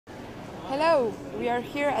Hello, we are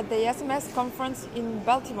here at the SMS conference in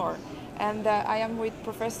Baltimore, and I am with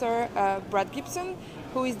Professor Brad Gibson,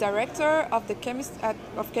 who is director of the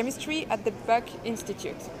chemistry at the Buck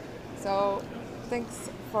Institute. So, thanks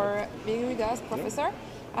for being with us, Professor.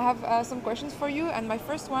 I have some questions for you, and my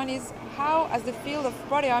first one is, how has the field of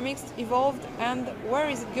proteomics evolved, and where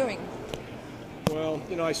is it going? Well,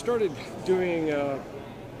 I started doing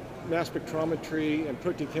mass spectrometry and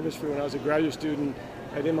protein chemistry when I was a graduate student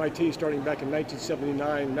at MIT starting back in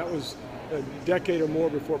 1979. That was a decade or more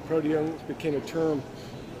before proteomics became a term,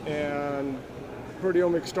 and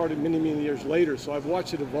proteomics started many years later. So I've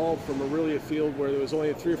watched it evolve from a field where there was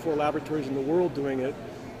only 3 or 4 laboratories in the world doing it,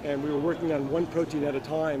 and we were working on one protein at a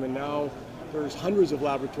time, and now there's hundreds of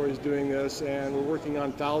laboratories doing this, and we're working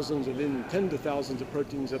on thousands and even tens of thousands of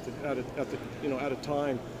proteins at a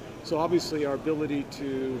time. So obviously our ability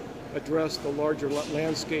to address the larger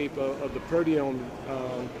landscape of the proteome,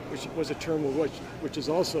 which was a term which has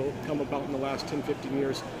also come about in the last 10-15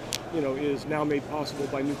 years, is now made possible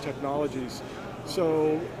by new technologies.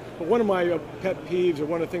 So, but one of my pet peeves, or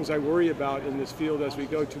one of the things I worry about in this field as we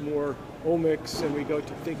go to more omics and we go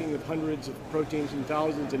to thinking of hundreds of proteins and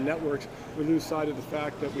thousands and networks, we lose sight of the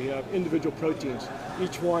fact that we have individual proteins.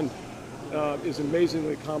 Each one is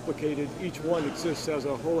amazingly complicated. Each one exists as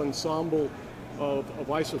a whole ensemble of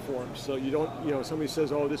isoforms. So you don't, somebody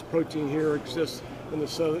says, oh, this protein here exists in the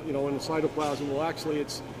cytoplasm. Well, actually,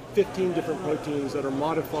 it's 15 different proteins that are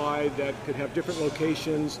modified, that could have different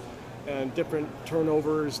locations and different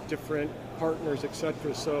turnovers, different partners,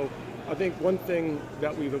 etc. So I think one thing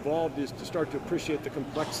that we've evolved is to start to appreciate the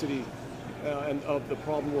complexity and of the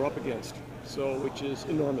problem we're up against, so which is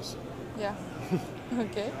enormous. Yeah.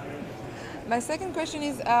 Okay. My second question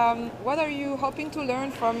is, what are you hoping to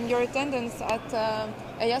learn from your attendance at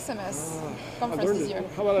ASMS conference this year?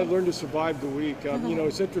 How about I learned to survive the week?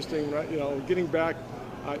 It's interesting, right? Getting back,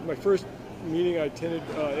 my first meeting I attended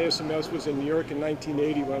ASMS was in New York in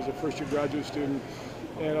 1980 when I was a first-year graduate student,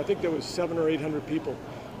 and I think there was 700 or 800 people,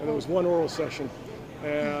 and there was one oral session,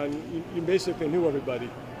 and you basically knew everybody.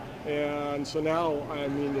 And so now,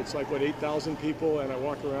 it's like, 8,000 people, and I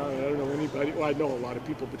walk around and I don't know anybody. Well, I know a lot of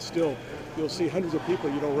people, but still, you'll see hundreds of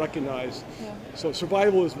people you don't recognize. Yeah. So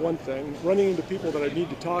survival is one thing. Running into people that I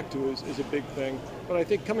need to talk to is a big thing. But I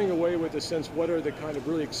think coming away with a sense, what are the kind of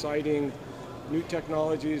really exciting new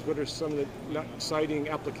technologies, what are some of the exciting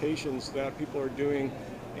applications that people are doing?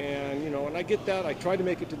 And and I get that. I try to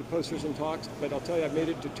make it to the posters and talks, but I'll tell you, I've made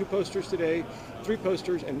it to 2 posters today, 3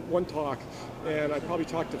 posters, and 1 talk. And I probably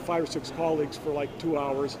talked to 5 or 6 colleagues for like 2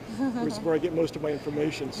 hours, which is where I get most of my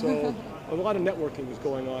information. So a lot of networking is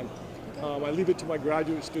going on. I leave it to my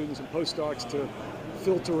graduate students and postdocs to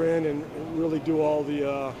filter in and really do all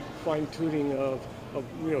the fine-tuning of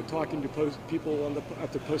talking to people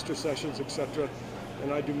at the poster sessions, etc.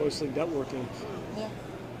 And I do mostly networking. Yeah.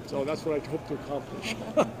 So that's what I hope to accomplish.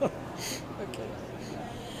 Okay.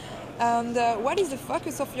 And what is the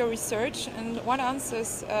focus of your research, and what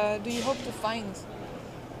answers do you hope to find?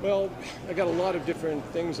 Well, I got a lot of different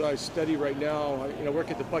things I study right now. I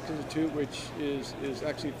work at the Buck Institute, which is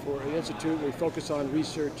actually for an institute. We focus on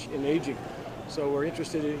research in aging. So we're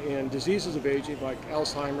interested in diseases of aging, like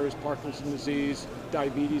Alzheimer's, Parkinson's disease,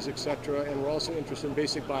 diabetes, etc. And we're also interested in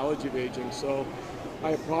basic biology of aging. So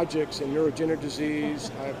I have projects in neurodegenerative disease.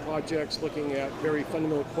 I have projects looking at very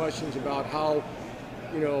fundamental questions about how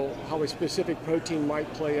a specific protein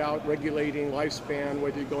might play out regulating lifespan,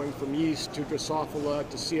 whether you're going from yeast to Drosophila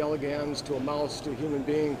to C. elegans to a mouse to a human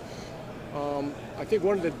being. I think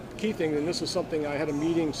one of the key things, and this is something I had a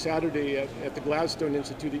meeting Saturday at the Gladstone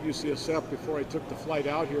Institute at UCSF before I took the flight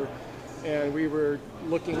out here, and we were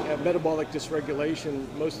looking at metabolic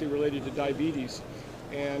dysregulation, mostly related to diabetes.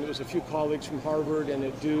 And it was a few colleagues from Harvard and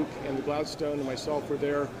at Duke and the Gladstone and myself were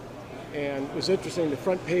there. And it was interesting, the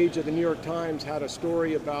front page of the New York Times had a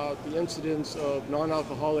story about the incidence of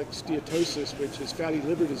non-alcoholic steatosis, which is fatty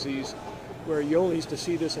liver disease, where you only used to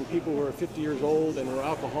see this in people who are 50 years old and were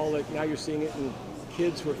alcoholic. Now you're seeing it in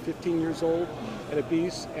kids who are 15 years old and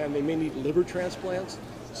obese, and they may need liver transplants.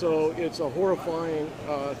 So it's a horrifying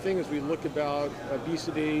thing as we look about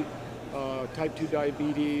obesity, type 2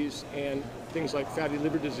 diabetes, and things like fatty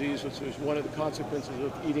liver disease, which is one of the consequences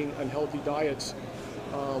of eating unhealthy diets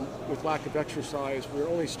with lack of exercise. We're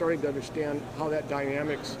only starting to understand how that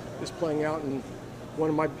dynamics is playing out, and one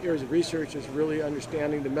of my areas of research is really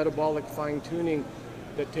understanding the metabolic fine-tuning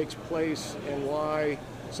that takes place and why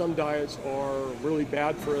some diets are really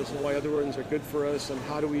bad for us and why other ones are good for us, and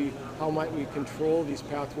how might we control these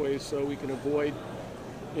pathways so we can avoid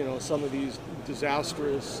some of these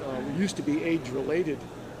disastrous, used to be age-related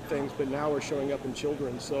things, but now are showing up in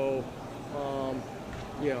children. So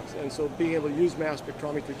And so being able to use mass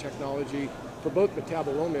spectrometry technology for both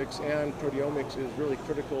metabolomics and proteomics is really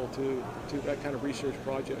critical to that kind of research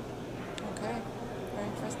project. Okay, very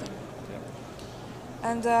interesting. Yeah.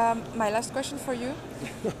 And my last question for you.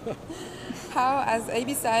 How has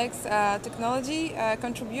ABSciX technology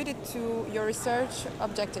contributed to your research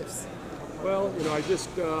objectives? Well, I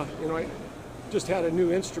just had a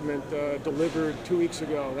new instrument delivered 2 weeks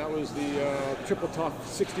ago. That was the TripleTOF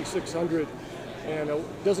 6600, and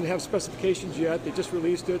it doesn't have specifications yet. They just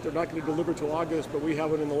released it. They're not going to deliver till August, but we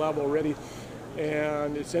have it in the lab already.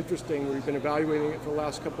 And it's interesting. We've been evaluating it for the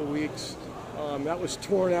last couple of weeks. That was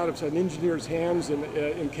torn out of an engineer's hands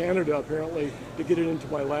in Canada, apparently, to get it into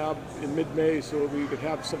my lab in mid-May so we could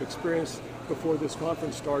have some experience before this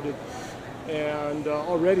conference started. And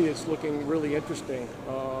already it's looking really interesting.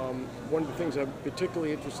 One of the things I'm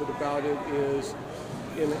particularly interested about it is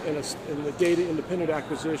in the data independent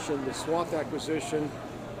acquisition, the swath acquisition.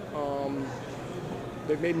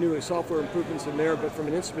 They've made new software improvements in there, but from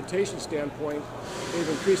an instrumentation standpoint, they've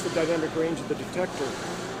increased the dynamic range of the detector.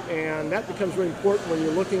 And that becomes really important when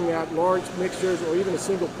you're looking at large mixtures or even a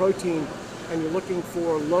single protein, and you're looking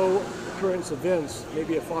for low occurrence events,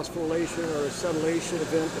 maybe a phosphorylation or a acetylation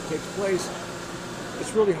event that takes place.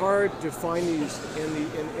 It's really hard to find these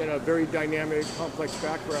in a very dynamic, complex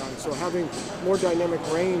background. So having more dynamic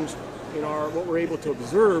range in what we're able to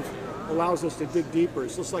observe allows us to dig deeper.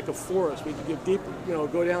 It's just like a forest. We can get deep,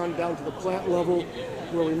 go down to the plant level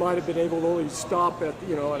where we might have been able to only stop at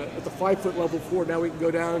the 5-foot level before. Now we can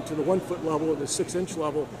go down to the 1-foot level and the 6-inch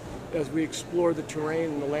level as we explore the terrain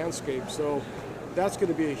and the landscape. So that's going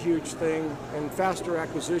to be a huge thing, and faster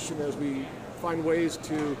acquisition as we find ways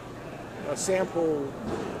to sample,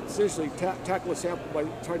 essentially tackle a sample by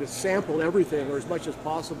trying to sample everything or as much as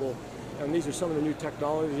possible. And these are some of the new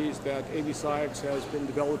technologies that ABSciX has been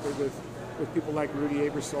developing with people like Rudy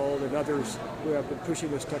Aebersold and others who have been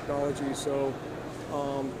pushing this technology. So,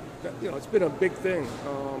 it's been a big thing.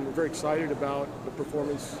 We're very excited about the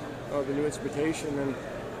performance of the new instrumentation, and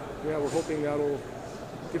we're hoping that'll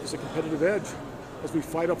give us a competitive edge as we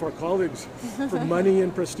fight off our colleagues for money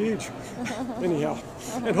and prestige. Anyhow,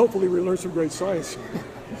 and hopefully we learn some great science.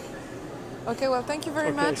 Okay, well, thank you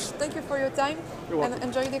very much. Thank you for your time. You're welcome.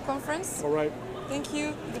 And enjoy the conference. All right. Thank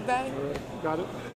you. Goodbye. All right. Got it.